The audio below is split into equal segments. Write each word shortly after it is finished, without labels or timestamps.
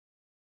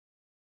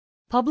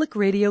Public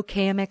Radio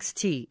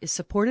KMXT is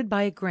supported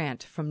by a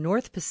grant from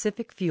North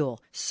Pacific Fuel,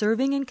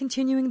 serving and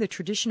continuing the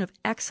tradition of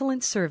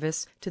excellent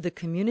service to the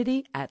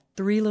community at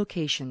 3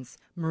 locations: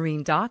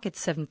 Marine Dock at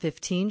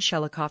 715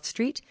 Shelikoff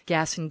Street,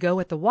 Gas and Go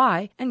at the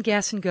Y, and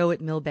Gas and Go at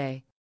Mill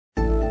Bay.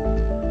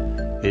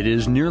 It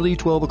is nearly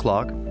 12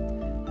 o'clock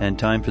and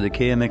time for the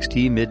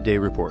KMXT Midday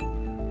Report.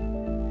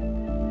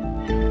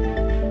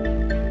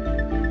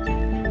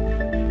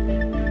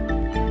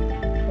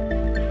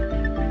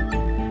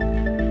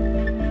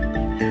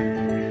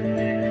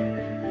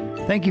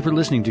 Thank you for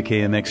listening to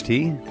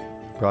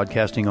KMXT,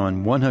 broadcasting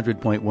on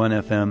 100.1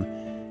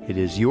 FM. It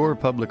is your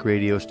public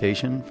radio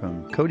station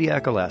from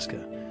Kodiak, Alaska,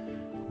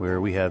 where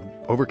we have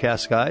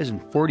overcast skies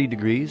and 40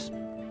 degrees.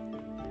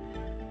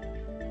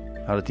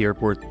 Out at the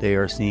airport, they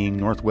are seeing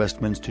northwest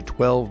winds to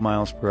 12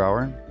 miles per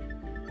hour,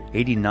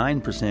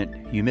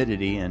 89%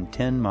 humidity, and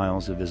 10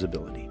 miles of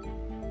visibility.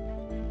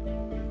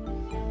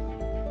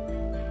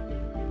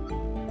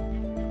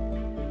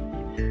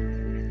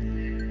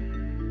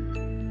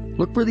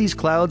 Look for these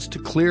clouds to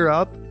clear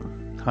up.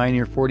 High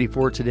near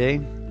 44 today,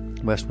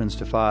 west winds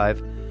to 5.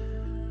 A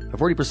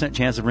 40%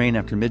 chance of rain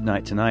after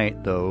midnight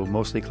tonight, though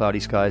mostly cloudy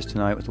skies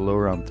tonight with a low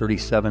around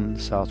 37,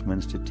 south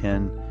winds to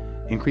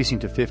 10, increasing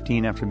to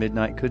 15 after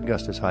midnight, could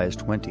gust as high as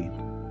 20.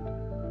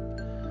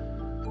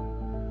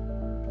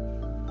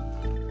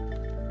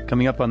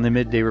 Coming up on the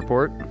midday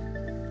report,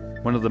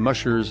 one of the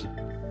mushers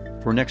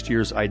for next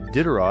year's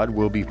Iditarod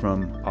will be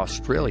from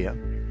Australia.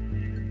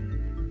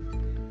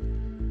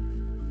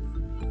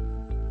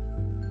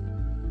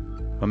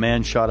 A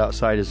man shot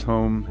outside his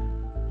home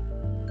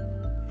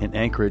in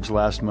Anchorage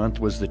last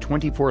month was the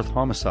 24th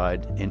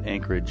homicide in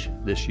Anchorage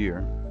this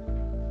year.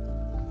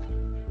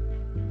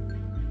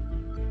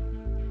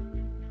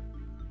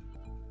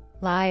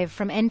 Live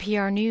from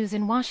NPR News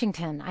in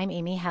Washington, I'm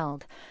Amy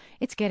Held.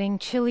 It's getting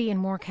chilly in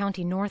Moore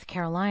County, North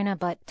Carolina,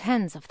 but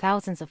tens of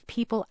thousands of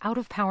people out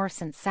of power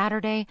since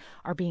Saturday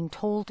are being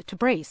told to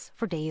brace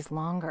for days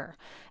longer.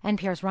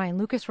 NPR's Ryan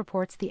Lucas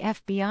reports the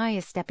FBI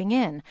is stepping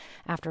in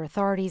after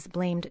authorities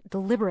blamed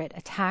deliberate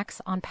attacks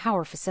on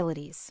power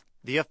facilities.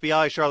 The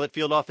FBI Charlotte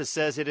field office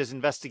says it is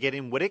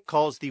investigating what it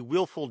calls the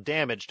willful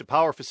damage to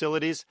power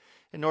facilities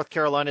in North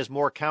Carolina's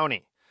Moore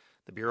County.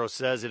 The Bureau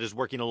says it is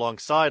working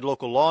alongside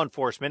local law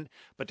enforcement,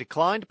 but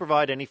declined to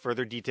provide any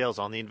further details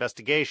on the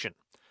investigation.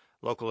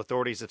 Local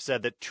authorities have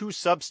said that 2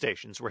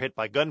 substations were hit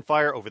by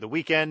gunfire over the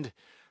weekend.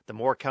 The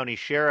Moore County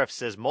Sheriff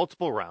says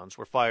multiple rounds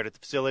were fired at the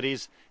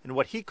facilities in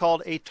what he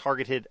called a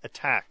targeted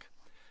attack.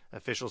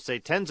 Officials say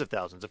tens of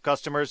thousands of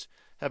customers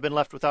have been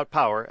left without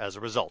power as a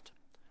result.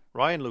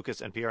 Ryan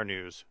Lucas, NPR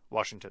News,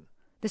 Washington.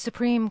 The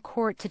Supreme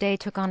Court today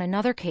took on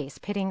another case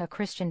pitting a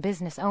Christian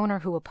business owner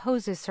who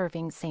opposes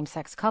serving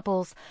same-sex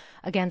couples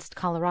against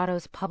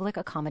Colorado's public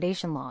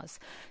accommodation laws.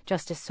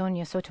 Justice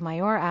Sonia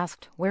Sotomayor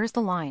asked, where's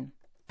the line?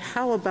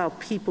 How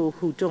about people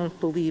who don't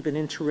believe in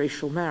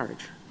interracial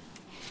marriage?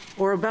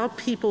 Or about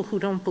people who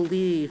don't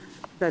believe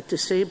that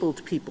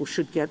disabled people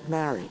should get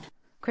married?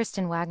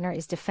 Kristen Wagner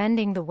is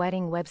defending the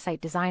wedding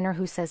website designer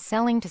who says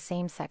selling to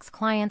same-sex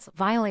clients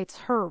violates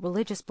her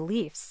religious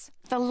beliefs.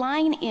 The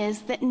line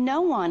is that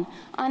no one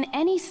on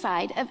any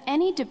side of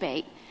any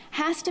debate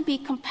has to be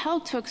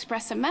compelled to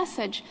express a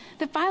message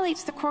that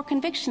violates the core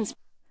convictions.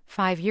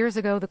 5 years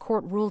ago, the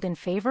court ruled in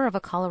favor of a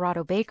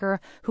Colorado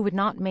baker who would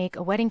not make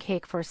a wedding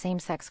cake for a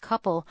same-sex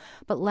couple,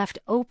 but left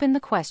open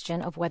the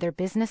question of whether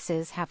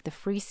businesses have the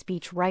free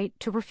speech right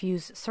to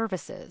refuse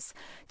services.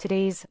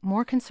 Today's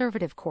more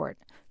conservative court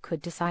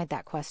could decide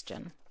that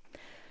question.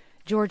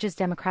 Georgia's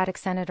Democratic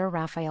Senator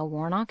Raphael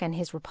Warnock and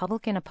his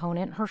Republican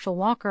opponent Herschel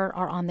Walker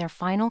are on their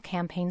final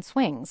campaign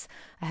swings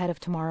ahead of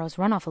tomorrow's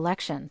runoff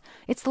election.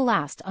 It's the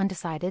last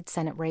undecided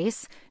Senate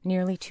race.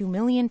 Nearly 2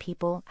 million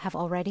people have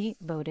already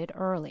voted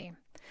early.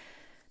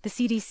 The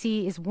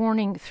CDC is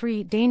warning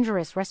 3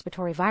 dangerous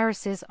respiratory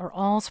viruses are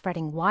all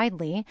spreading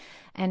widely.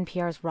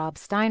 NPR's Rob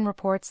Stein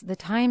reports the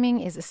timing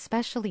is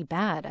especially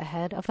bad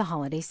ahead of the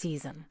holiday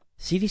season.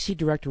 CDC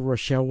Director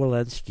Rochelle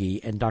Walensky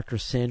and Dr.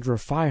 Sandra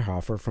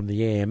Freihofer from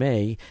the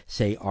AMA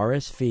say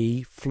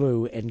RSV,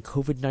 flu, and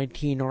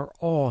COVID-19 are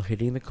all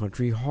hitting the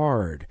country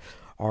hard.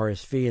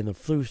 RSV and the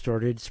flu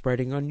started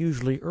spreading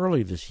unusually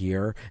early this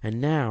year,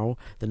 and now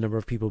the number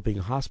of people being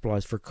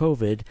hospitalized for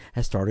COVID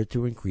has started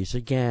to increase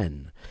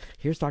again.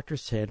 Here's Dr.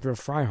 Sandra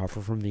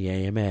Freihofer from the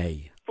AMA.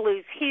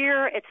 Flu's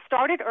here. It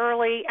started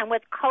early, and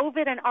with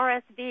COVID and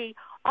RSV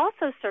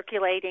also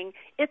circulating,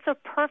 it's a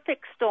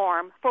perfect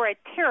storm for a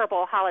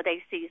terrible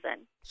holiday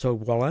season. So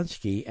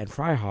Walensky and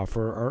Freihofer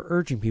are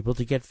urging people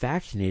to get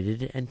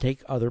vaccinated and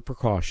take other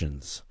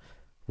precautions.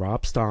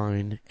 Rob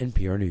Stein,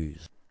 NPR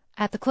News.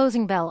 At the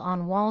closing bell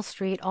on Wall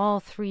Street, all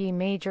 3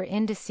 major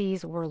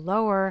indices were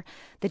lower.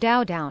 The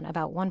Dow down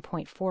about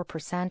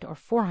 1.4% or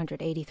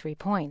 483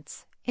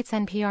 points. It's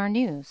NPR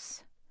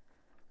News.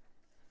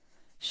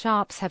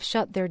 Shops have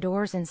shut their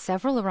doors in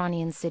several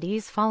Iranian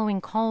cities following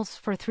calls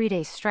for a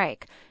 3-day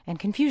strike and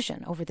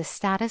confusion over the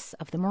status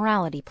of the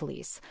morality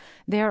police.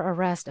 Their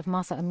arrest of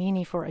Mahsa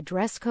Amini for a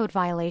dress code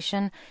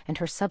violation and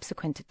her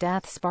subsequent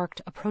death sparked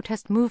a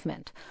protest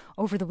movement.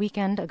 Over the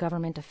weekend, a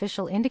government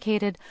official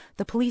indicated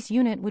the police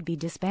unit would be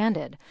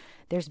disbanded.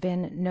 There's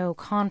been no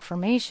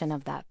confirmation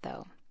of that,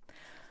 though.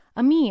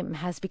 A meme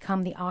has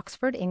become the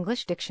Oxford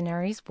English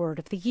Dictionary's word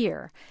of the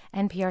year.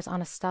 NPR's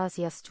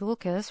Anastasia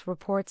Stulkas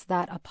reports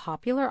that a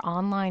popular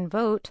online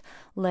vote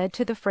led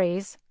to the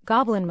phrase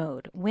 "goblin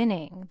mode"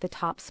 winning the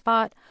top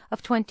spot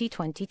of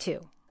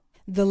 2022.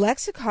 The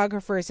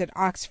lexicographers at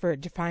Oxford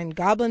defined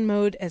goblin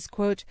mode as,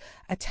 quote,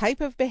 a type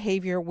of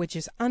behavior which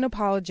is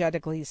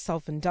unapologetically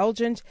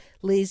self-indulgent,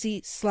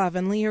 lazy,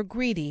 slovenly, or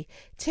greedy,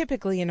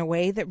 typically in a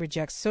way that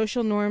rejects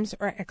social norms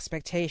or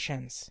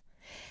expectations.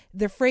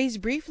 The phrase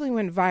briefly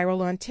went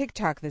viral on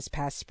TikTok this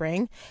past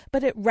spring,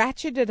 but it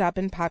ratcheted up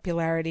in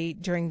popularity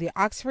during the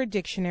Oxford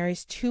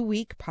Dictionary's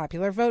 2-week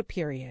popular vote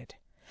period.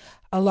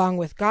 Along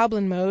with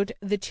goblin mode,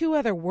 the two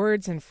other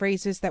words and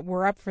phrases that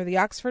were up for the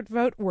Oxford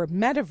vote were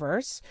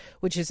metaverse,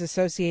 which is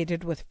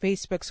associated with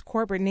Facebook's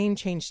corporate name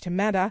change to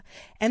Meta,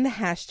 and the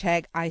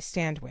hashtag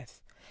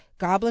 #IStandWith.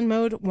 Goblin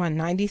mode won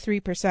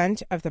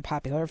 93% of the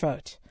popular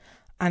vote.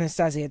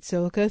 Anastasia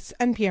Tsoulikas,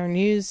 NPR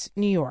News,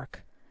 New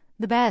York.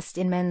 The best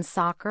in men's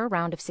soccer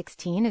round of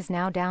 16 is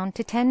now down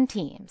to 10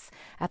 teams.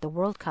 At the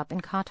World Cup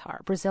in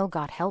Qatar, Brazil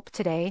got help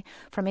today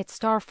from its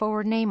star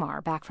forward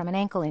Neymar, back from an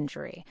ankle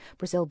injury.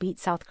 Brazil beat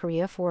South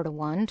Korea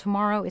 4-1.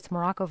 Tomorrow it's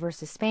Morocco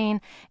versus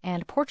Spain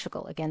and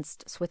Portugal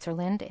against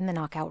Switzerland in the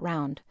knockout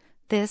round.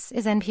 This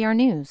is NPR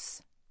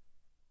News.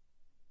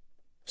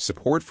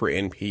 Support for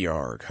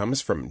NPR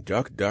comes from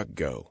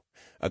DuckDuckGo,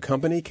 a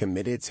company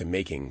committed to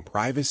making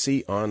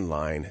privacy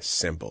online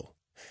simple.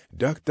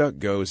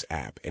 DuckDuckGo's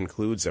app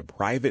includes a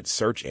private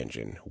search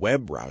engine,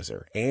 web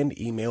browser, and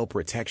email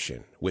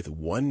protection with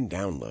one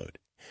download.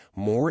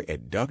 More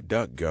at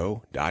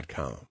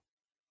duckduckgo.com.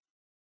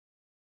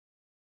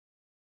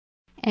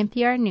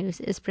 NPR News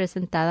es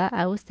presentada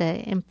a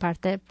usted en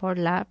parte por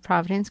la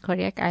Providence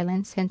Kodiak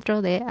Island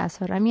Centro de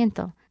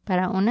Asesoramiento.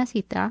 Para una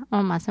cita o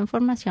más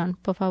información,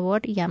 por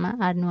favor, llama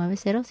al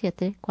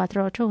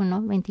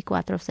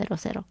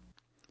 907-481-2400.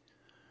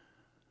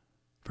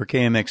 For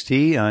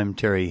KMXT, I'm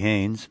Terry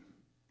Haynes.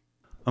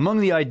 Among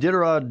the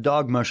Iditarod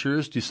dog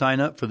mushers to sign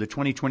up for the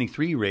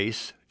 2023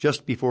 race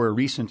just before a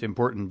recent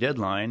important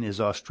deadline is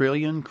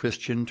Australian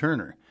Christian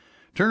Turner.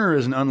 Turner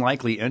is an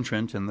unlikely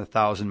entrant in the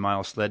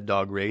 1,000-mile sled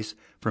dog race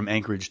from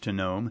Anchorage to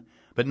Nome,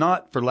 but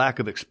not for lack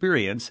of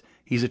experience.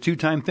 He's a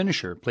 2-time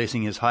finisher,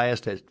 placing his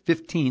highest at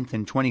 15th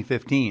in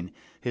 2015,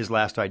 his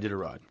last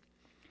Iditarod.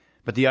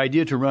 But the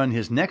idea to run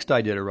his next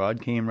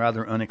Iditarod came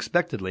rather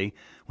unexpectedly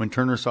when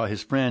Turner saw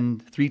his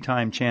friend,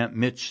 3-time champ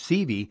Mitch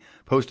Seavey,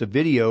 post a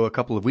video a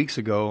couple of weeks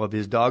ago of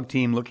his dog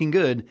team looking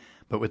good,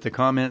 but with the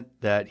comment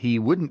that he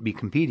wouldn't be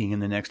competing in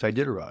the next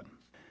Iditarod.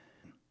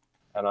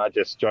 And I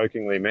just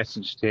jokingly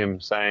messaged him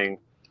saying,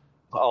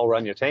 I'll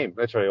run your team.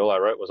 Literally all I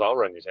wrote was, I'll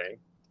run your team.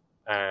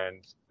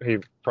 And he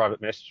private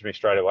messaged me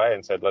straight away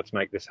and said, let's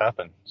make this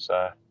happen.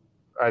 So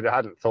I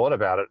hadn't thought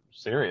about it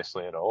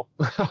seriously at all.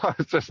 I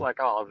was just like,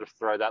 I'll just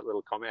throw that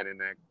little comment in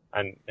there.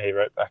 And he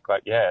wrote back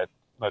like, yeah,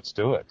 let's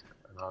do it.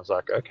 And I was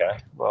like, okay,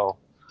 well,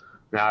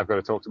 now I've got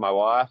to talk to my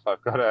wife.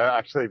 I've got to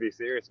actually be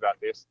serious about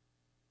this.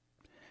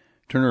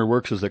 Turner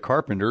works as a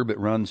carpenter but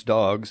runs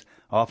dogs,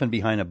 often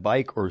behind a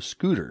bike or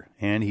scooter,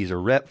 and he's a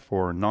rep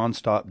for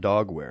Nonstop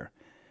Dog Wear.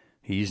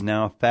 He's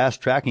now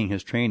fast-tracking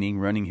his training,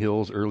 running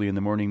hills early in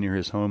the morning near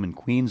his home in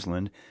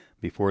Queensland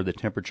before the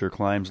temperature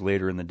climbs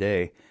later in the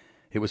day.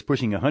 It was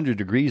pushing 100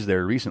 degrees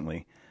there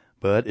recently,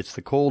 but it's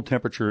the cold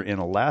temperature in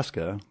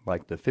Alaska,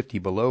 like the 50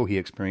 below he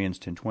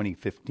experienced in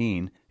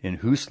 2015 in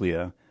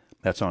Huslia,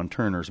 that's on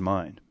Turner's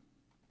mind.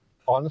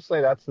 Honestly,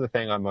 that's the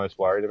thing I'm most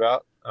worried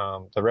about.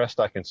 The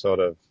rest I can sort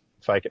of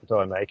fake it until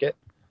I make it,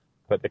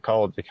 but the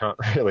cold, you can't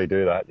really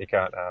do that. You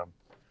can't,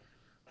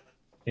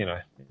 you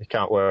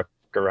can't work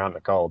around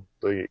the cold.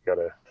 So you got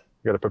to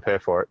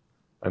prepare for it.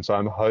 And so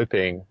I'm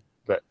hoping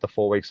that the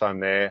 4 weeks I'm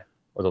there,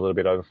 was a little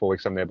bit over 4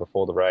 weeks I'm there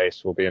before the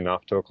race, will be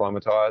enough to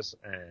acclimatize,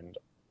 and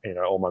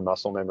all my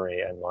muscle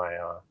memory and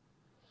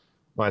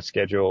my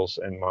schedules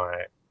and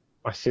my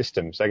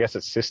systems. I guess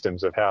it's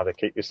systems of how to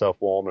keep yourself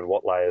warm and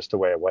what layers to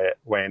wear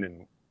when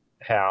and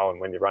how, and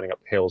when you're running up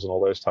the hills and all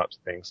those types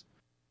of things.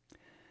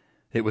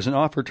 It was an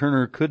offer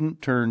Turner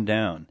couldn't turn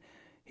down.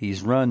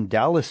 He's run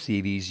Dallas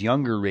Seavey's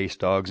younger race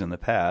dogs in the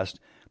past.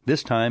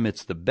 This time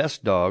it's the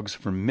best dogs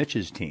from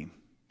Mitch's team.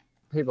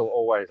 People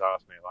always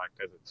ask me,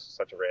 because it's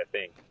such a rare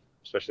thing,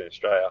 especially in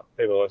Australia.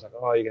 People are always like,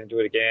 oh, you're going to do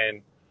it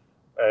again.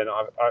 And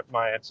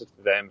my answer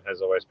to them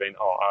has always been,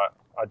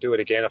 I'd do it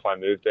again if I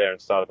moved there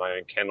and started my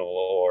own kennel,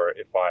 or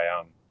if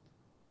I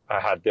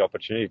had the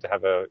opportunity to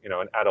have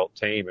an adult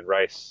team and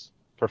race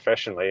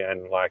professionally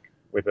and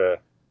with a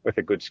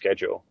good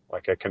schedule,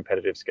 like a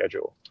competitive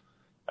schedule.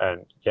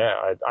 And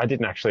yeah, I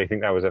didn't actually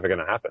think that was ever going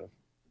to happen.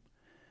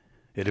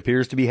 It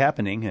appears to be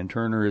happening, and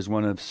Turner is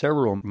one of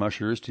several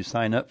mushers to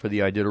sign up for the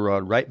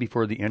Iditarod right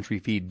before the entry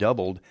fee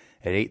doubled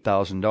at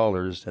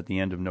 $8,000 at the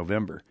end of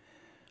November.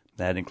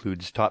 That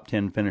includes top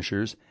 10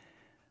 finishers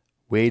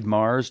Wade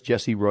Mars,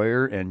 Jesse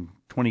Royer, and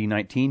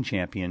 2019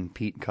 champion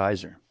Pete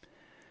Kaiser.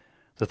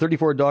 The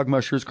 34 dog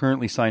mushers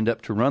currently signed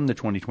up to run the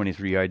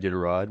 2023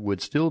 Iditarod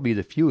would still be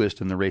the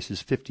fewest in the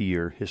race's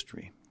 50-year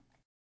history.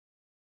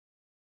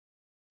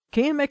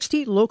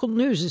 KMXT Local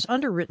News is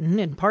underwritten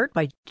in part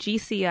by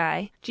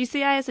GCI.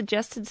 GCI has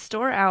adjusted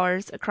store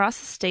hours across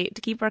the state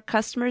to keep our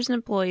customers and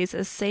employees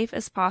as safe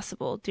as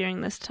possible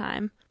during this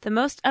time. The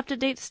most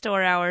up-to-date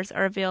store hours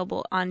are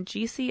available on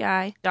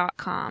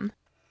GCI.com.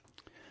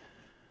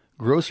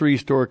 Grocery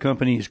store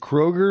companies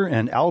Kroger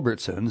and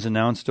Albertsons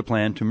announced a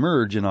plan to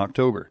merge in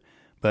October,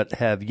 but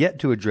have yet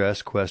to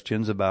address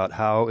questions about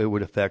how it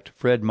would affect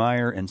Fred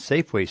Meyer and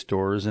Safeway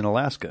stores in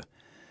Alaska.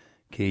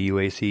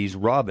 KUAC's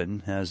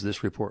Robin has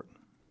this report.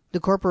 The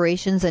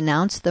corporations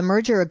announced the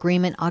merger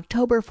agreement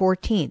October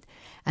 14th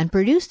and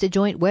produced a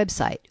joint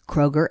website,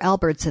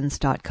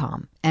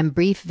 KrogerAlbertsons.com, and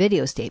brief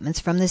video statements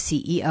from the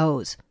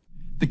CEOs.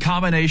 The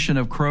combination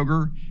of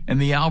Kroger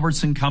and the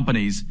Albertson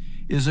companies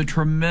is a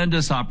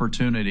tremendous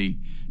opportunity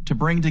to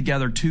bring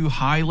together two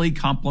highly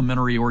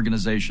complementary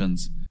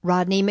organizations.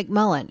 Rodney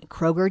McMullen,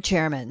 Kroger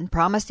chairman,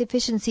 promised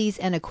efficiencies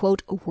and a,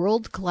 quote,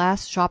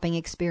 world-class shopping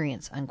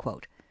experience,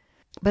 unquote.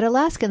 But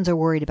Alaskans are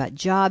worried about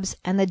jobs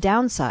and the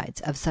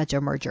downsides of such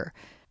a merger.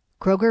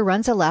 Kroger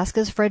runs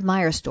Alaska's Fred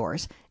Meyer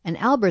stores, and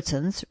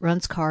Albertsons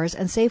runs Cars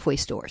and Safeway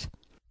stores.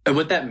 And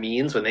what that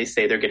means when they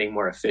say they're getting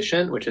more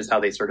efficient, which is how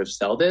they sort of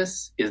sell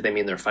this, is they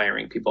mean they're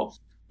firing people.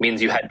 It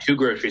means you had two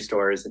grocery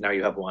stores and now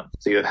you have one.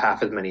 So you have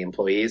half as many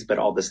employees, but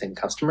all the same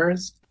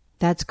customers.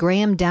 That's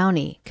Graham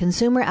Downey,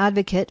 consumer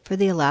advocate for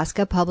the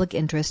Alaska Public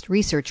Interest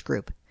Research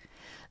Group.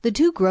 The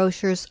two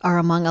grocers are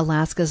among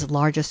Alaska's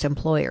largest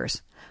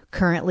employers.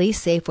 Currently,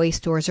 Safeway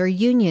stores are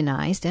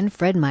unionized and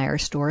Fred Meyer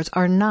stores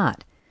are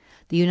not.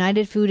 The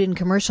United Food and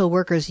Commercial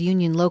Workers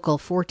Union Local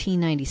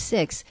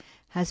 1496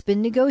 has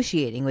been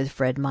negotiating with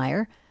Fred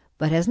Meyer,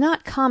 but has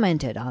not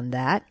commented on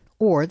that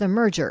or the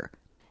merger.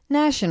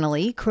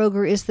 Nationally,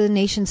 Kroger is the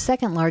nation's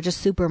second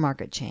largest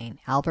supermarket chain.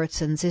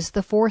 Albertsons is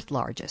the fourth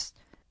largest.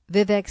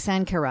 Vivek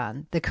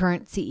Sankaran, the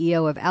current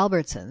CEO of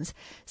Albertsons,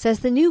 says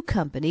the new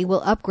company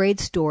will upgrade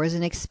stores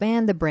and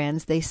expand the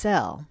brands they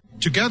sell.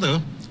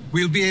 Together,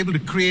 we'll be able to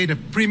create a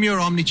premier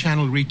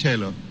omnichannel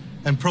retailer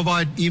and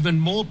provide even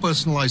more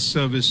personalized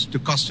service to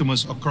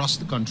customers across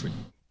the country.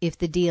 If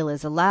the deal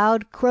is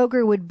allowed,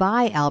 Kroger would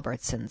buy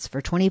Albertsons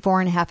for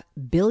 $24.5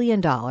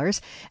 billion,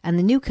 and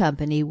the new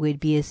company would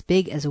be as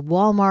big as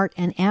Walmart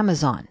and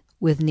Amazon,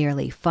 with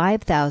nearly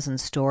 5,000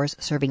 stores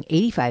serving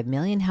 85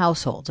 million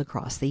households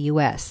across the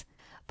U.S.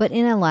 But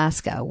in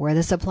Alaska, where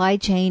the supply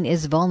chain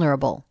is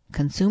vulnerable,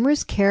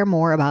 consumers care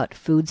more about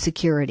food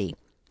security.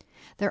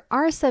 There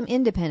are some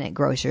independent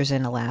grocers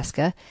in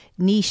Alaska,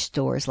 niche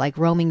stores like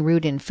Roaming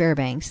Root in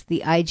Fairbanks,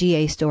 the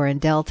IGA store in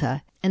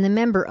Delta, and the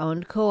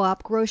member-owned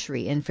Co-op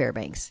Grocery in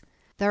Fairbanks.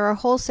 There are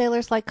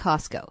wholesalers like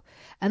Costco,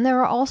 and there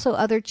are also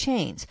other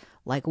chains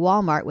like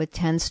Walmart with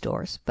 10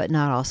 stores, but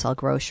not all sell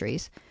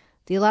groceries,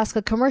 the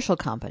Alaska Commercial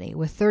Company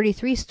with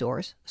 33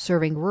 stores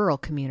serving rural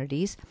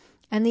communities,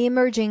 and the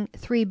emerging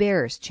Three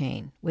Bears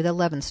chain with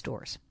 11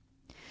 stores.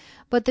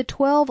 But the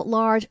 12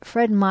 large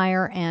Fred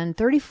Meyer and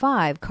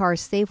 35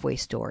 Cars Safeway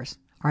stores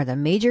are the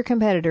major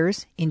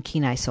competitors in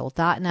Kenai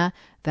Soldotna,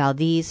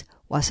 Valdez,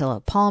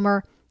 Wasilla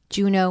Palmer,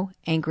 Juneau,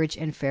 Anchorage,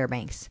 and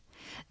Fairbanks.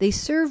 They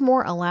serve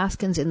more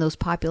Alaskans in those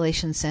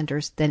population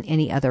centers than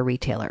any other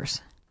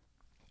retailers.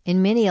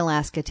 In many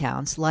Alaska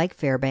towns, like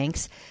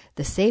Fairbanks,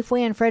 the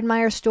Safeway and Fred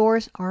Meyer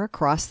stores are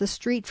across the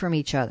street from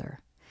each other.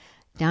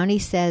 Downey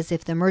says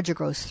if the merger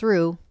goes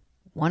through,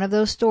 one of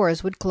those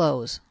stores would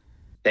close.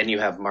 Then you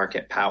have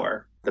market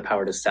power, the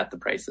power to set the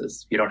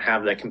prices. You don't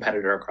have the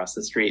competitor across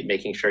the street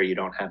making sure you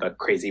don't have a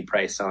crazy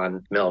price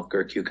on milk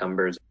or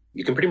cucumbers.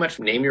 You can pretty much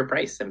name your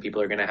price and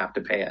people are going to have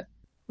to pay it.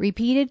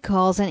 Repeated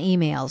calls and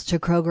emails to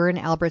Kroger and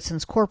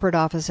Albertsons corporate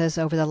offices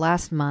over the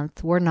last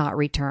month were not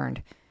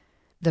returned.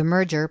 The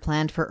merger,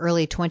 planned for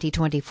early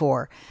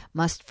 2024,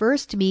 must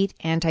first meet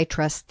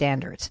antitrust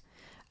standards.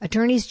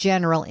 Attorneys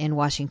general in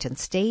Washington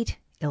State,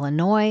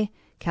 Illinois,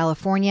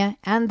 California,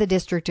 and the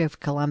District of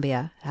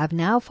Columbia have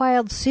now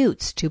filed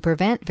suits to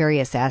prevent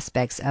various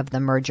aspects of the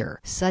merger,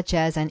 such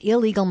as an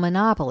illegal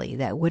monopoly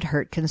that would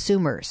hurt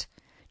consumers.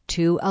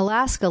 2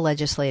 Alaska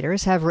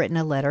legislators have written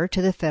a letter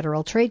to the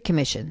Federal Trade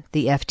Commission,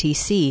 the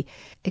FTC,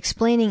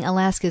 explaining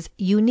Alaska's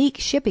unique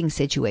shipping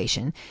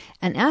situation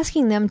and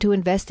asking them to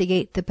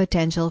investigate the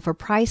potential for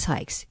price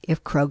hikes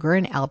if Kroger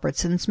and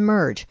Albertsons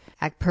merge.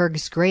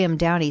 ACPERG's Graham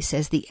Downey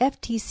says the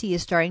FTC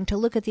is starting to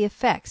look at the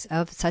effects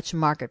of such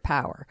market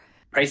power.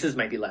 Prices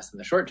might be less in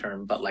the short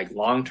term, but like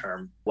long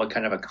term, what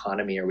kind of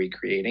economy are we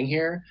creating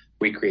here? Are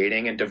we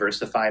creating a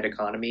diversified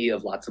economy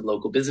of lots of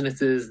local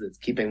businesses that's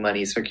keeping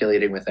money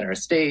circulating within our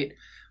state?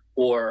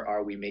 Or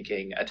are we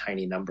making a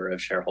tiny number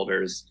of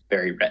shareholders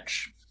very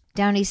rich?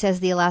 Downey says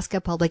the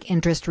Alaska Public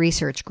Interest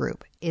Research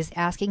Group is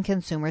asking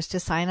consumers to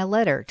sign a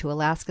letter to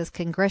Alaska's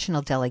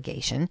congressional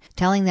delegation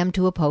telling them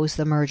to oppose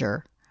the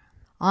merger.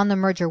 On the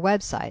merger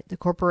website, the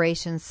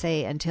corporations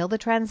say until the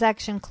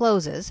transaction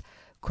closes,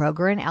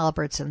 Kroger and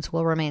Albertsons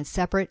will remain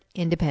separate,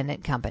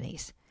 independent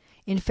companies.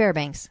 In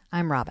Fairbanks,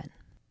 I'm Robin.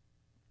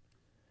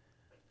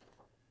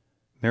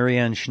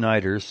 Marianne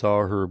Schneider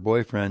saw her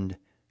boyfriend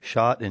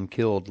shot and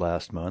killed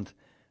last month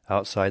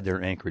outside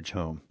their Anchorage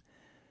home.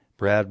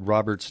 Brad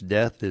Roberts'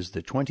 death is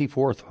the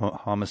 24th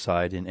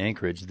homicide in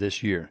Anchorage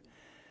this year.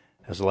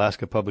 As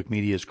Alaska Public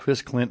Media's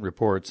Chris Clint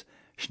reports,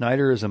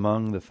 Schneider is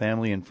among the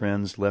family and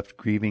friends left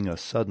grieving a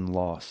sudden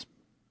loss.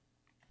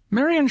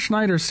 Marianne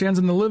Schneider stands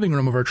in the living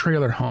room of her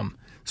trailer home,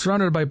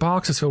 surrounded by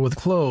boxes filled with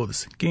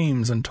clothes,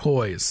 games, and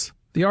toys,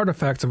 the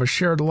artifacts of a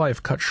shared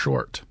life cut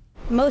short.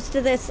 Most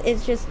of this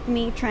is just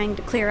me trying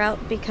to clear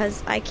out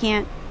because I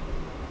can't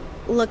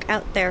look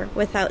out there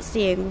without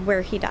seeing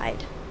where he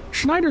died.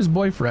 Schneider's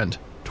boyfriend,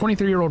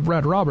 23-year-old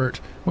Brad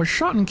Robert, was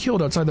shot and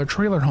killed outside their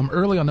trailer home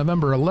early on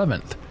November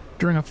 11th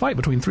during a fight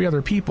between 3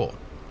 other people.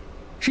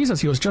 She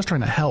says he was just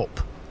trying to help.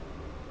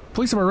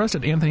 Police have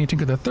arrested Anthony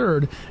Tinker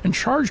III and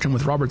charged him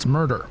with Robert's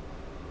murder.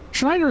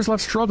 Schneider is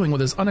left struggling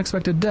with his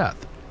unexpected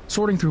death,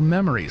 sorting through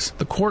memories,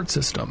 the court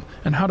system,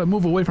 and how to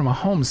move away from a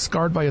home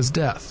scarred by his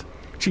death.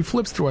 She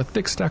flips through a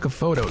thick stack of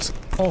photos,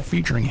 all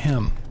featuring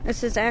him.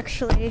 This is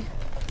actually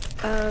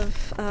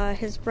of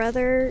his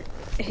brother,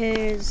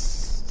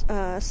 his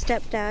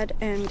stepdad,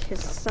 and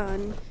his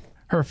son.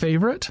 Her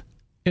favorite?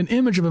 An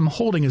image of him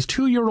holding his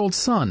 2-year-old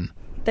son.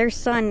 Their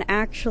son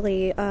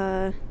actually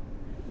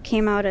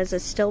came out as a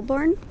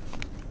stillborn,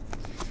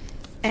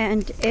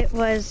 and it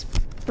was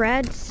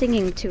Brad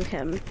singing to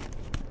him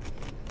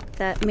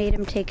that made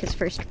him take his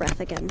first breath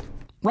again.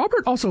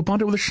 Robert also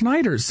bonded with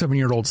Schneider's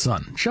 7-year-old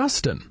son,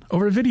 Justin,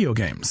 over video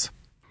games.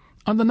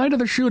 On the night of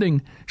the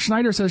shooting,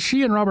 Schneider says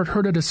she and Robert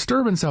heard a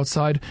disturbance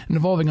outside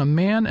involving a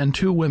man and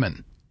 2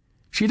 women.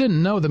 She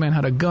didn't know the man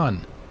had a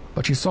gun,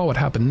 but she saw what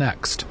happened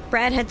next.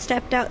 Brad had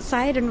stepped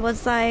outside and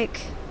was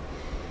like,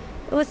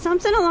 it was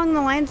something along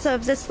the lines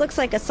of, this looks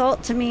like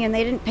assault to me, and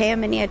they didn't pay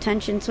him any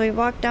attention, so he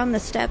walked down the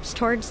steps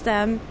towards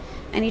them,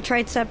 and he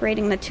tried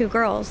separating the 2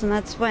 girls, and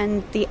that's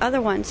when the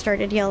other one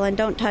started yelling,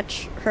 "Don't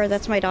touch her,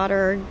 that's my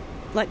daughter," or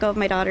 "Let go of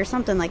my daughter,"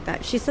 something like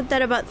that. She said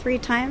that about 3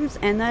 times,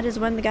 and that is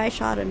when the guy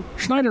shot him.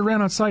 Schneider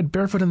ran outside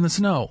barefoot in the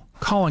snow,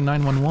 calling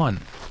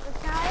 911.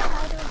 The guy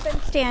had to have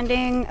been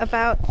standing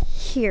about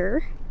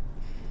here.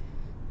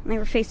 They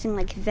were facing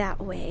like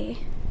that way.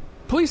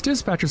 Police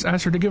dispatchers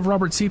asked her to give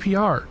Robert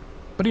CPR,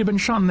 but he had been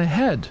shot in the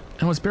head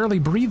and was barely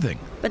breathing.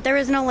 But there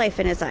was no life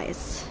in his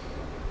eyes.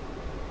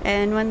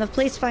 And when the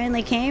police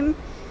finally came,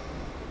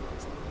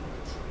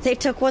 they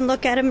took one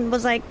look at him and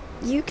was like,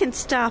 "You can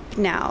stop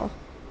now."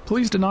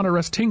 Police did not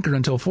arrest Tinker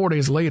until 4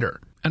 days later,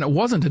 and it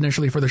wasn't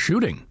initially for the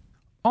shooting.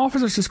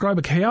 Officers describe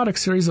a chaotic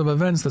series of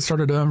events that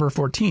started November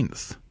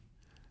 14th.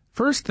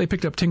 First, they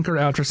picked up Tinker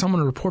after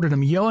someone reported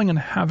him yelling and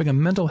having a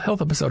mental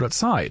health episode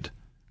outside.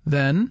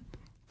 Then,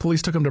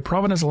 police took him to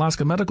Providence,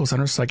 Alaska Medical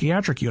Center's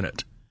psychiatric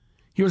unit.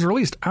 He was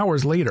released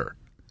hours later.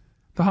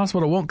 The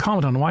hospital won't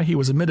comment on why he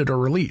was admitted or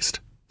released,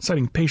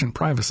 citing patient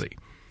privacy.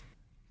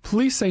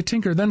 Police say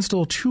Tinker then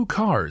stole 2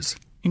 cars,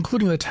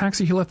 including the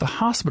taxi he left the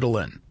hospital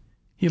in.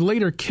 He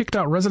later kicked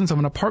out residents of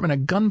an apartment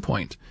at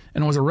gunpoint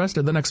and was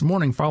arrested the next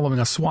morning following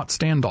a SWAT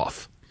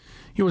standoff.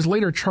 He was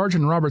later charged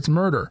in Robert's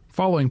murder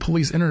following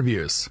police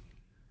interviews.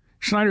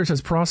 Schneider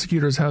says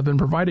prosecutors have been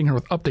providing her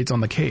with updates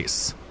on the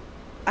case.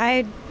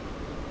 I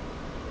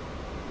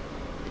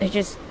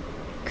just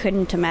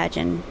couldn't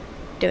imagine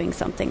doing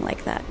something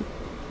like that.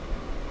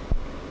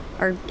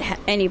 Or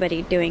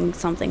anybody doing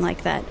something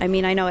like that. I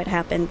mean, I know it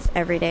happens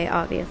every day,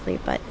 obviously,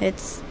 but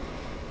it's...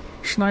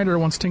 Schneider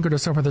wants Tinker to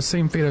suffer the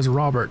same fate as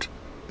Robert,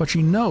 but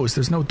she knows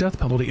there's no death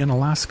penalty in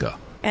Alaska.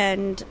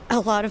 And a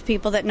lot of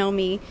people that know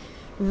me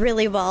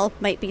really well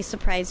might be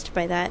surprised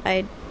by that.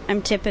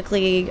 I'm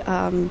typically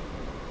a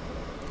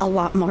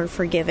lot more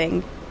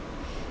forgiving.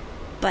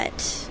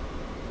 But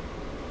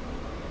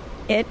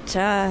it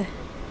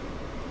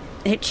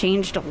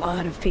changed a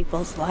lot of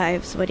people's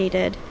lives, what he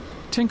did.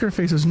 Tinker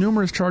faces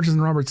numerous charges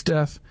in Robert's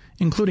death,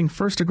 including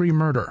first-degree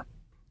murder.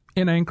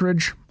 In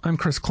Anchorage, I'm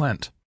Chris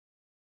Clint.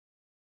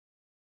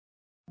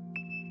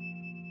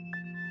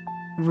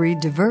 Read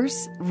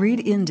diverse, read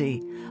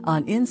indie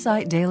on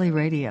Insight Daily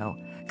Radio.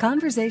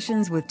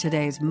 Conversations with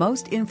today's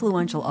most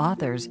influential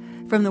authors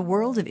from the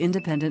world of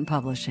independent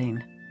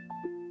publishing.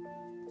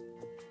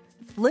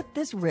 Flip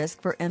This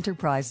Risk for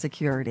Enterprise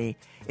Security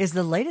is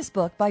the latest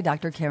book by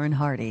Dr. Karen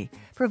Hardy,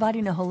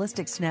 providing a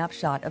holistic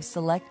snapshot of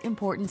select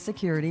important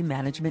security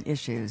management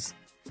issues.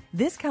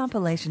 This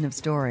compilation of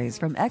stories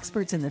from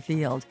experts in the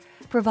field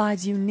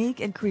provides unique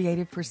and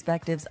creative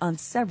perspectives on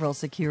several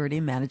security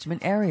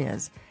management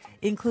areas,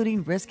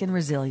 including risk and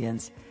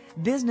resilience,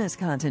 business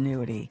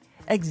continuity,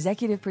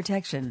 executive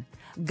protection,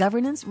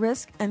 governance,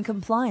 risk and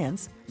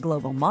compliance,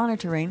 global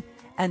monitoring,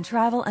 and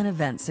travel and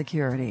event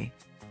security.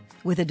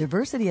 With a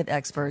diversity of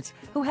experts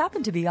who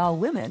happen to be all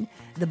women,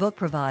 the book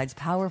provides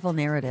powerful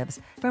narratives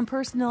from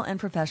personal and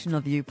professional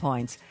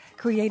viewpoints,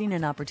 creating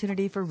an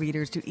opportunity for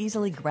readers to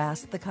easily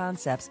grasp the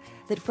concepts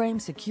that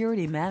frame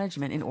security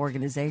management in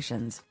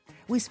organizations.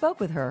 We spoke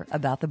with her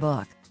about the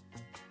book.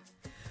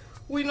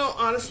 We know,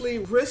 honestly,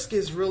 risk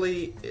is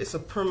it's a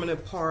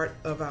permanent part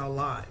of our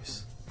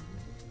lives.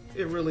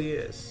 It really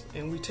is.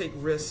 And we take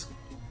risk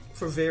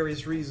for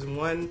various reasons.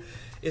 One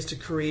is to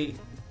create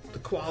the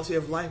quality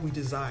of life we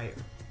desire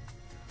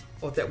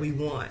or that we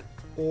want,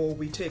 or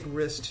we take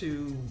risks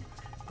to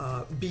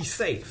be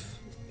safe,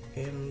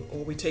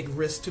 or we take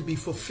risks to be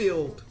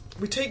fulfilled.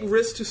 We take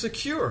risks to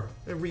secure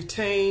and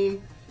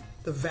retain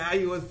the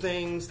value of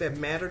things that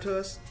matter to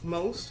us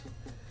most,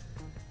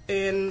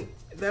 and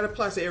that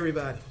applies to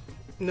everybody.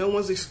 No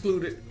one's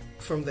excluded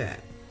from that.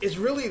 It's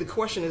really, the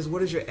question is,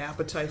 what is your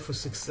appetite for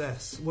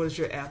success? What is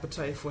your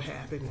appetite for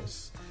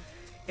happiness?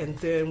 And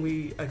then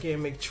we,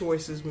 again, make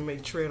choices, we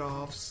make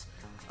trade-offs,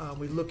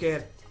 we look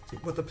at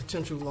what the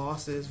potential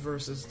loss is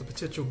versus the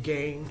potential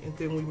gain, and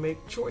then we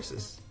make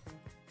choices.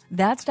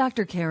 That's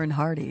Dr. Karen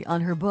Hardy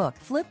on her book,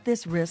 Flip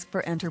This Risk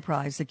for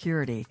Enterprise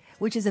Security,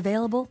 which is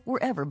available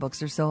wherever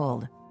books are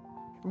sold.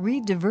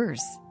 Read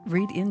Diverse,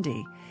 Read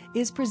Indie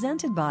is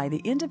presented by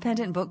the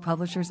Independent Book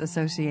Publishers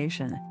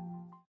Association.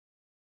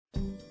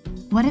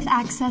 What if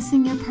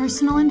accessing your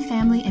personal and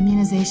family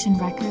immunization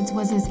records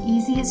was as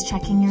easy as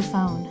checking your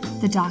phone?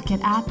 The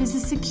Docket app is a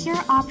secure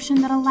option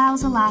that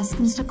allows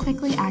Alaskans to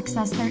quickly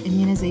access their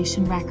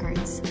immunization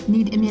records.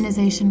 Need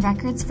immunization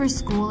records for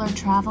school or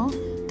travel?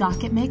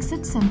 Docket makes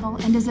it simple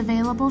and is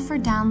available for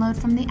download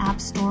from the App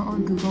Store or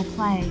Google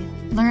Play.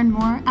 Learn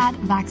more at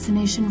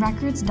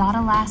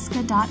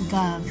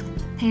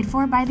vaccinationrecords.alaska.gov. Paid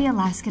for by the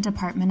Alaska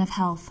Department of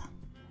Health.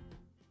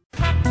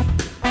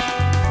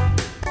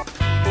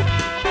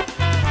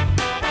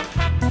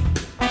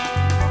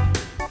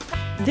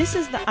 This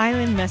is the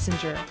Island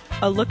Messenger,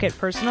 a look at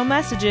personal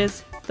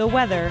messages, the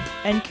weather,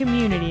 and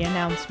community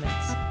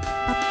announcements.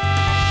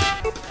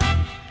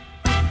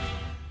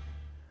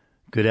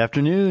 Good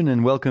afternoon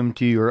and welcome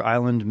to your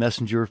Island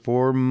Messenger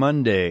for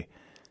Monday.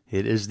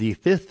 It is the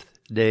 5th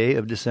day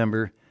of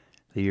December,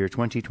 the year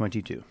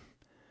 2022.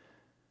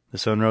 The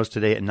sun rose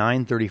today at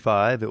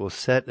 9:35. It will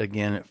set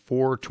again at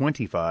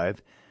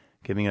 4:25,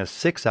 giving us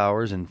 6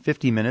 hours and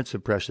 50 minutes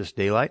of precious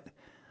daylight,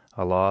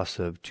 a loss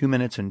of 2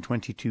 minutes and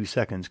 22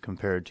 seconds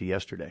compared to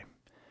yesterday.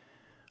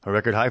 Our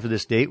record high for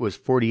this date was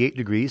 48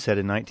 degrees set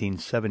in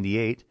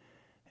 1978,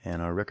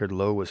 and our record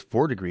low was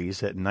 4 degrees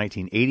set in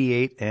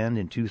 1988 and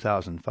in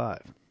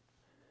 2005.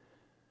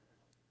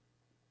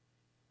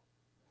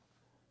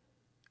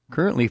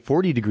 Currently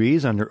 40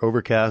 degrees under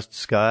overcast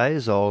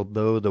skies,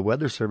 although the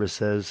Weather Service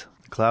says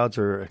the clouds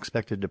are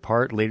expected to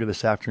part later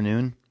this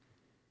afternoon.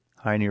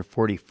 High near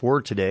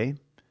 44 today.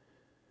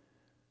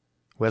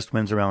 West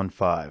winds around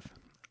 5.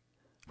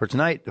 For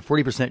tonight, a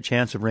 40%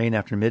 chance of rain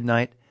after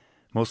midnight.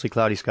 Mostly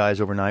cloudy skies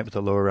overnight with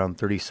a low around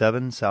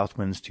 37. South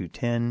winds to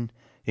 10,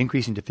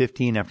 increasing to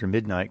 15 after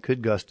midnight.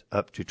 Could gust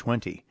up to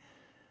 20.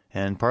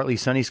 And partly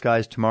sunny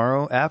skies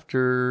tomorrow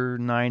after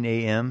 9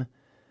 a.m.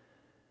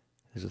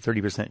 There's a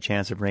 30%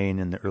 chance of rain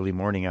in the early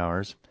morning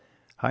hours.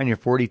 High near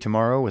 40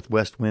 tomorrow with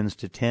west winds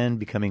to 10,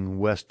 becoming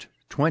west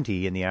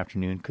 20 in the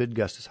afternoon. Could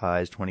gust as high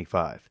as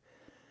 25.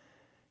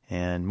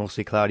 And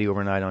mostly cloudy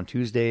overnight on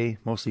Tuesday.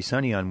 Mostly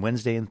sunny on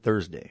Wednesday and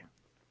Thursday.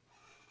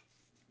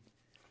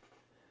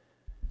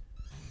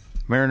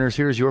 Mariners,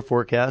 here's your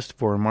forecast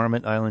for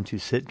Marmot Island to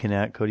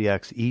Sitkinak,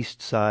 Kodiak's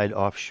east side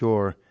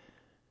offshore.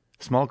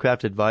 Small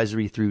craft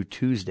advisory through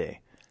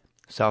Tuesday.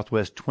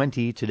 Southwest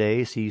 20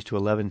 today, seas to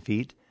 11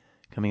 feet.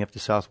 Coming up to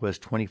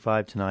southwest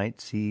 25 tonight,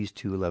 seas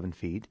to 11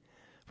 feet.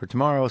 For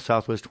tomorrow,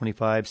 southwest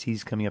 25,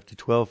 seas coming up to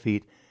 12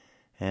 feet.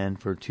 And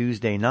for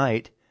Tuesday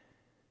night,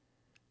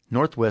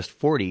 northwest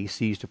 40,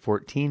 seas to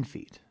 14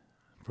 feet.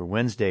 For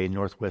Wednesday,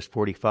 northwest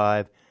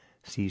 45,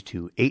 seas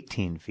to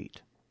 18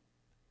 feet.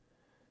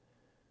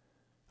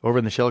 Over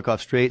in the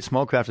Shelikof Strait,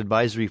 small craft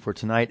advisory for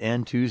tonight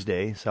and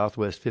Tuesday.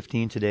 Southwest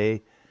 15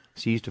 today,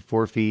 seas to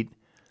 4 feet.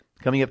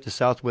 Coming up to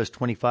southwest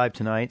 25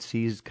 tonight,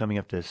 seas coming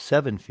up to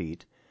 7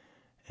 feet.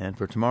 And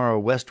for tomorrow,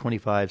 west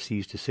 25,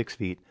 seas to 6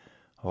 feet.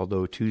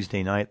 Although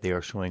Tuesday night they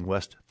are showing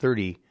west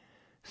 30,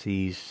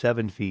 seas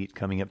 7 feet,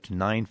 coming up to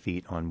 9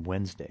 feet on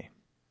Wednesday.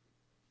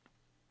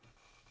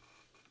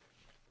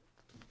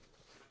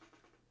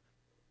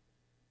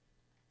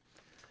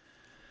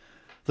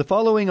 The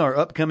following are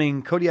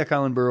upcoming Kodiak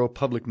Island Borough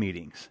public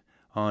meetings.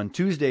 On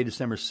Tuesday,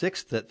 December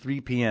 6th at 3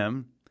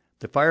 p.m.,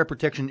 the Fire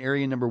Protection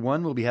Area No.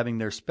 1 will be having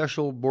their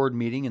special board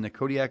meeting in the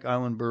Kodiak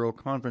Island Borough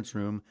Conference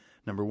Room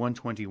No.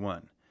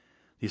 121.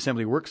 The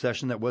Assembly work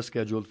session that was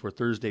scheduled for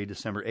Thursday,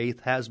 December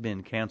 8th has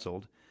been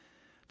canceled.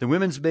 The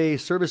Women's Bay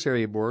Service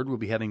Area Board will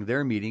be having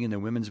their meeting in the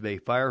Women's Bay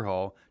Fire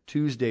Hall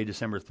Tuesday,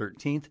 December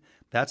 13th.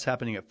 That's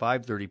happening at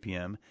 5:30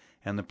 p.m.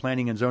 And the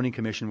Planning and Zoning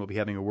Commission will be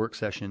having a work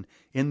session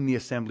in the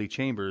Assembly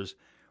chambers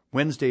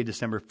Wednesday,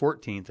 December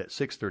 14th at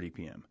 6:30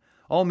 p.m.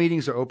 All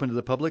meetings are open to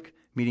the public.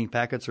 Meeting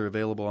packets are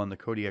available on the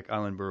Kodiak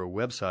Island Borough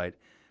website,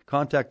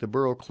 contact the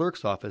Borough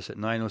Clerk's office at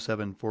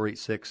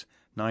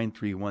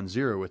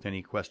 907-486-9310 with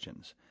any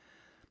questions.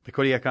 The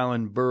Kodiak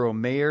Island Borough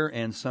Mayor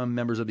and some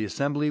members of the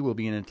Assembly will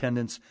be in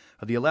attendance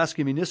of the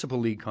Alaska Municipal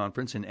League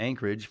Conference in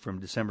Anchorage from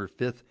December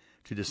 5th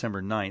to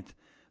December 9th.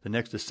 The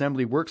next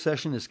Assembly work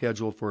session is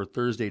scheduled for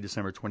Thursday,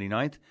 December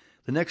 29th.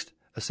 The next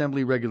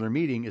Assembly regular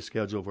meeting is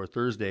scheduled for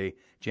Thursday,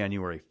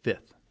 January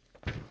 5th.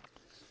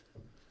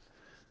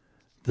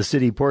 The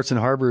City Ports and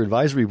Harbor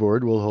Advisory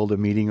Board will hold a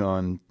meeting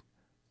on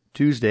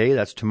Tuesday,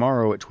 that's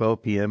tomorrow at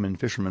 12 p.m. in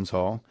Fisherman's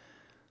Hall.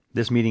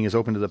 This meeting is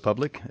open to the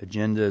public.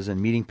 Agendas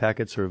and meeting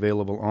packets are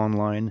available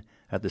online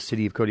at the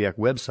City of Kodiak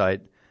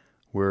website,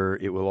 where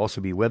it will also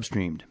be web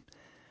streamed.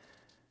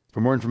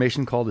 For more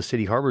information, call the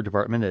City Harbor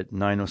Department at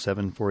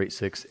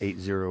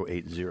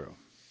 907-486-8080.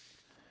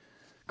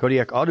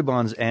 Kodiak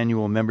Audubon's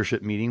annual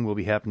membership meeting will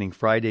be happening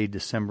Friday,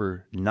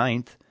 December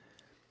 9th.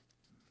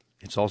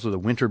 It's also the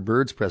Winter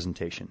Birds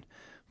presentation.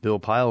 Bill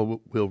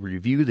Pyle will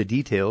review the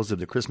details of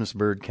the Christmas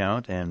bird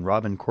count, and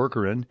Robin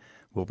Corcoran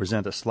will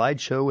present a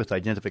slideshow with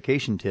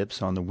identification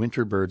tips on the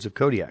winter birds of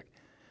Kodiak.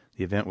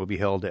 The event will be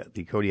held at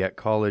the Kodiak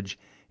College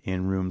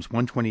in rooms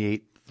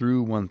 128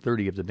 through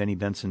 130 of the Benny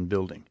Benson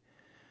building.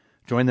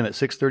 Join them at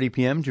 6:30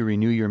 p.m. to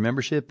renew your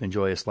membership,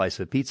 enjoy a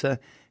slice of pizza,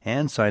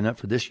 and sign up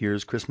for this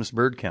year's Christmas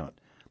bird count.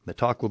 The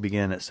talk will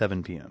begin at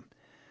 7 p.m.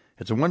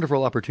 It's a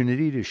wonderful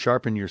opportunity to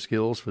sharpen your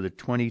skills for the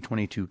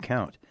 2022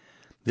 count.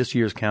 This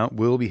year's count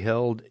will be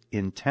held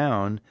in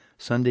town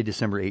Sunday,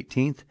 December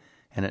 18th,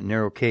 and at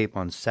Narrow Cape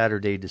on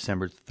Saturday,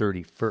 December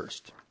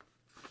 31st.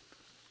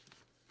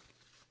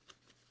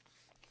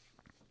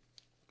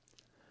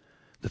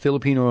 The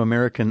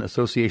Filipino-American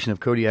Association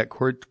of Kodiak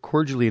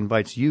cordially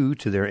invites you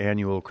to their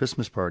annual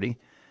Christmas party.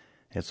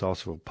 It's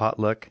also a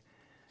potluck.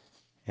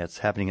 It's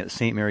happening at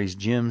St. Mary's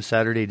Gym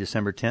Saturday,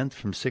 December 10th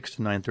from 6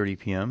 to 9:30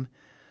 p.m.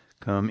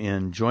 Come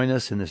and join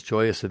us in this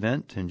joyous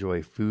event.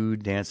 Enjoy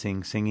food,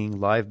 dancing, singing,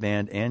 live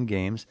band, and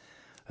games.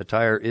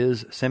 Attire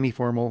is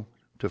semi-formal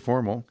to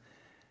formal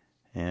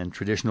and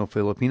traditional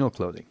Filipino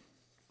clothing.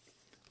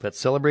 Let's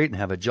celebrate and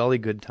have a jolly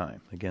good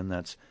time. Again,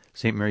 that's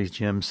St. Mary's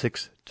Gym,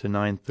 6 to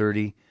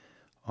 9:30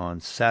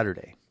 on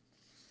Saturday.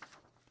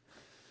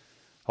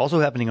 Also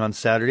happening on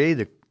Saturday,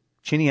 the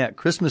Chiniac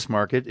Christmas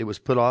Market. It was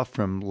put off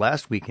from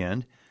last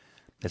weekend.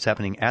 It's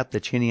happening at the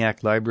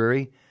Chiniac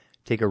Library.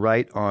 Take a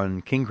right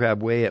on King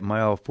Crab Way at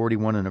mile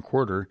 41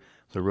 1/4.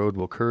 The road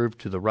will curve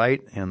to the right,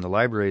 and the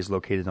library is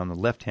located on the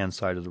left-hand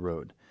side of the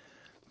road.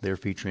 They're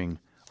featuring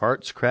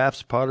arts,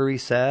 crafts, pottery,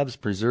 salves,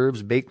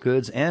 preserves, baked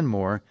goods, and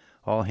more,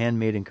 all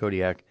handmade in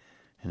Kodiak.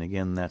 And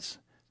again, that's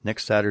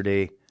next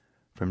Saturday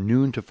from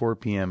noon to 4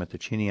 p.m. at the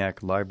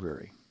Chiniac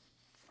Library.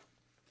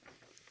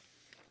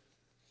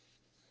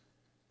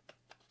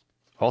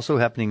 Also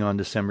happening on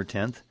December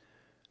 10th,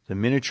 the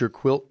Miniature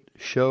Quilt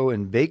Show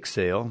and Bake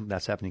Sale.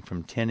 That's happening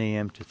from 10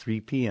 a.m. to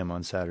 3 p.m.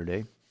 on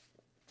Saturday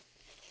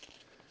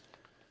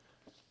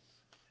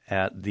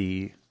at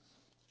the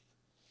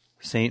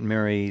St.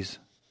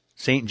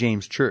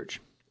 James Church,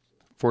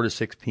 4 to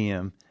 6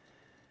 p.m.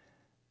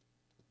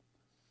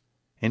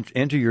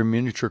 Enter your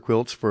miniature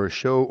quilts for a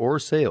show or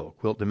sale.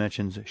 Quilt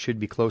dimensions should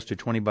be close to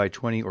 20 by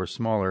 20 or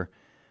smaller.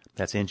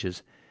 That's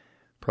inches.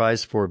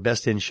 Prize for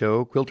Best in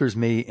Show. Quilters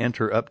may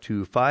enter up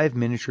to 5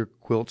 miniature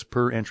quilts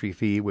per entry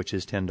fee, which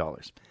is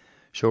 $10.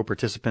 Show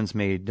participants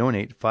may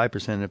donate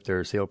 5% of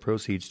their sale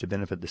proceeds to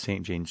benefit the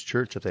St. James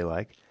Church if they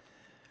like.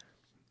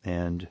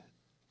 And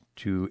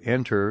to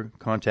enter,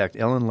 contact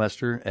Ellen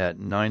Lester at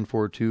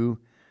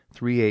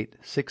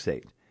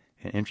 942-3868.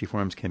 And entry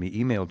forms can be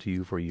emailed to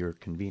you for your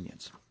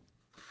convenience.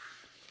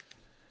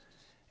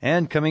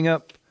 And coming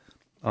up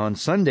on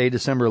Sunday,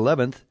 December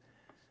 11th,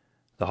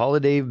 the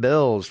Holiday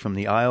Bells from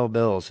the Isle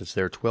Bells. It's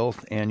their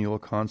 12th annual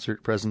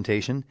concert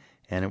presentation,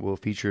 and it will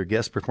feature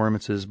guest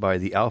performances by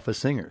the Alpha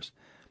Singers.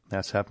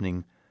 That's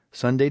happening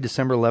Sunday,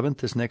 December 11th,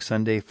 this next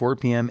Sunday, 4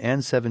 p.m.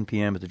 and 7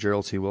 p.m. at the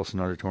Gerald C. Wilson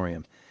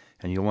Auditorium.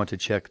 And you'll want to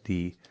check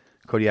the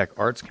Kodiak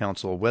Arts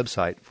Council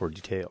website for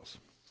details.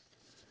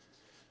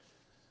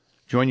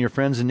 Join your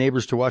friends and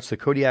neighbors to watch the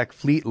Kodiak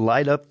Fleet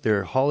light up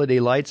their holiday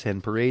lights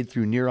and parade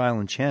through Near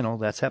Island Channel.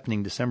 That's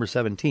happening December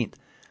 17th.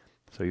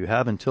 So you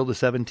have until the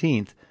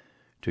 17th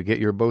to get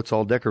your boats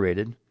all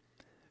decorated.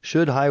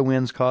 Should high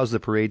winds cause the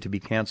parade to be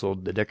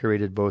canceled, the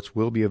decorated boats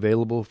will be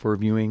available for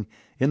viewing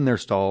in their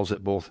stalls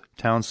at both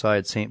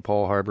Townside St.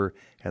 Paul Harbor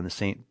and the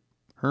St.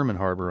 Herman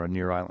Harbor on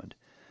Near Island.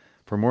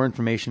 For more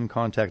information,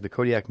 contact the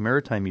Kodiak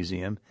Maritime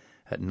Museum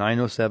at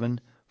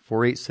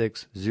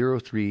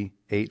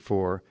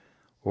 907-486-0384,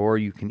 or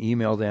you can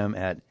email them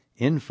at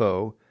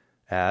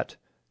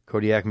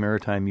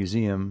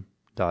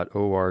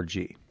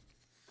info@kodiakmaritimemuseum.org.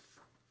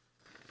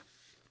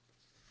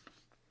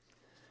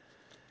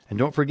 And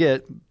don't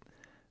forget,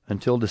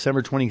 until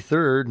December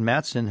 23rd,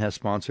 Matson has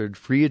sponsored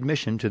free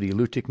admission to the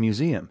Alutiiq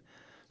Museum.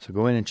 So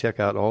go in and check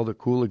out all the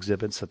cool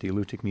exhibits at the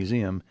Alutiiq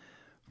Museum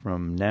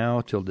from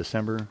now till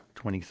December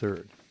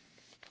 23rd.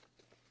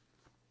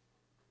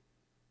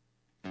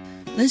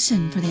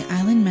 Listen for the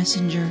Island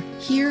Messenger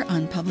here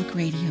on Public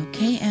Radio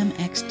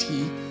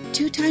KMXT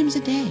 2 times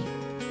a day.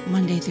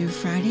 Monday through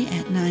Friday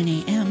at 9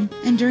 a.m.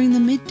 and during the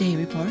midday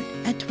report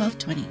at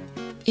 12:20.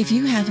 If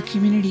you have a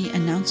community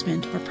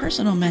announcement or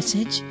personal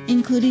message,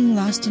 including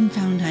lost and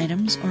found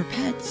items or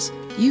pets,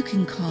 you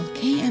can call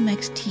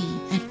KMXT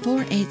at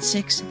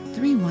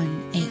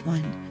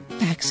 486-3181.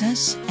 Fax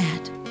us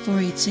at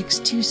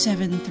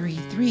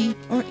 486-2733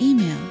 or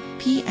email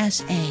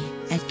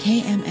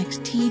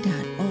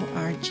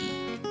psa@kmxt.org.